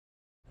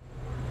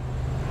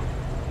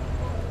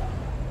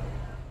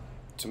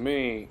To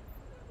me,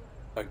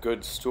 a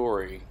good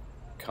story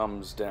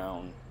comes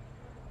down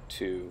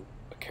to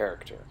a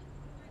character,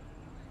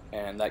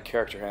 and that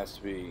character has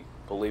to be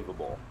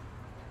believable,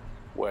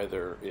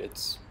 whether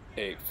it's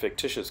a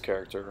fictitious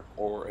character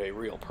or a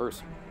real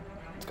person.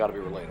 It's got to be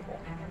relatable.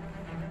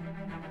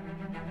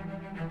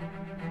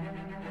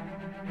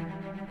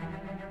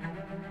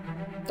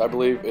 I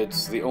believe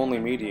it's the only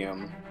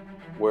medium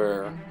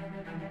where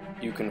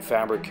you can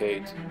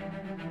fabricate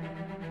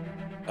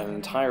an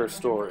entire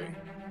story,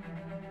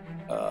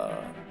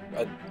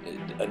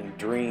 a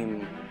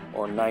dream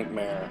or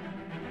nightmare,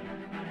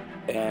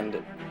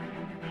 and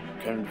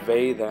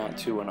convey that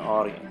to an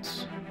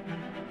audience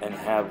and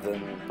have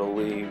them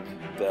believe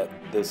that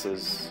this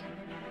is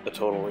a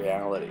total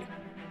reality.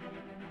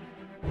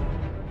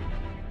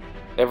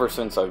 Ever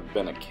since I've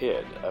been a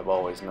kid, I've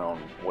always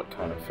known what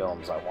kind of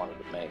films I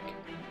wanted to make.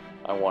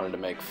 I wanted to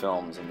make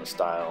films in the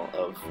style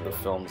of the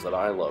films that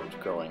I loved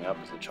growing up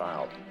as a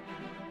child.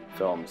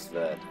 Films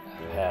that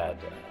had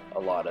a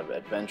lot of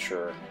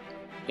adventure,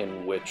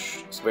 in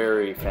which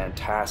very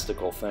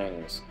fantastical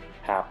things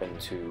happen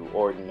to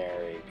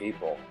ordinary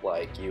people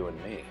like you and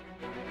me.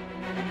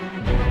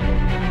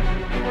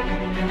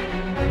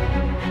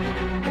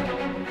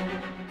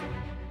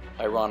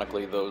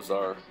 Ironically, those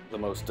are the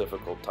most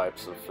difficult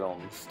types of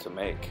films to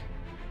make.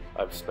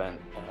 I've spent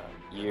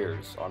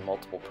years on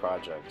multiple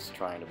projects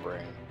trying to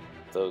bring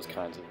those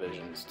kinds of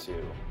visions to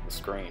the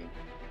screen.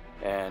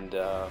 And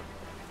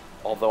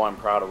although I'm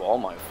proud of all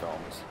my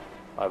films,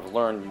 I've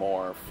learned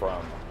more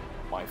from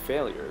my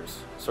failures,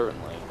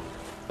 certainly,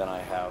 than I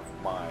have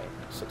my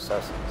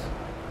successes.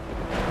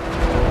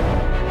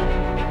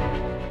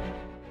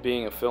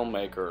 Being a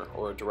filmmaker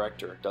or a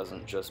director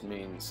doesn't just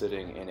mean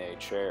sitting in a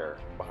chair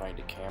behind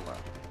a camera.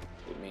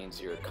 It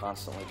means you're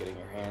constantly getting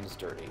your hands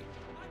dirty.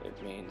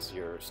 It means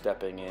you're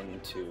stepping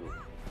in to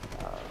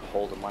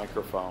hold a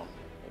microphone.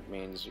 It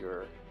means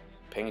you're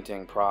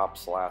painting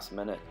props last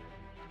minute.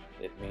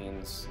 It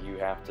means you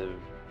have to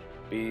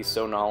be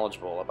so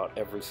knowledgeable about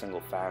every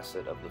single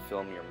facet of the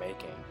film you're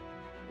making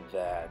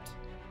that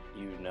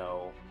you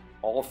know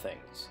all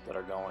things that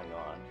are going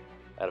on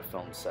at a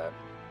film set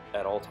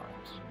at all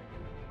times.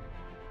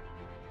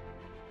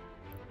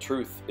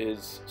 Truth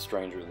is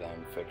stranger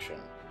than fiction,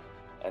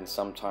 and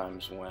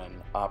sometimes when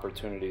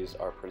opportunities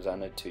are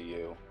presented to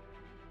you,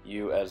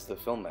 you as the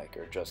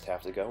filmmaker just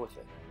have to go with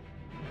it.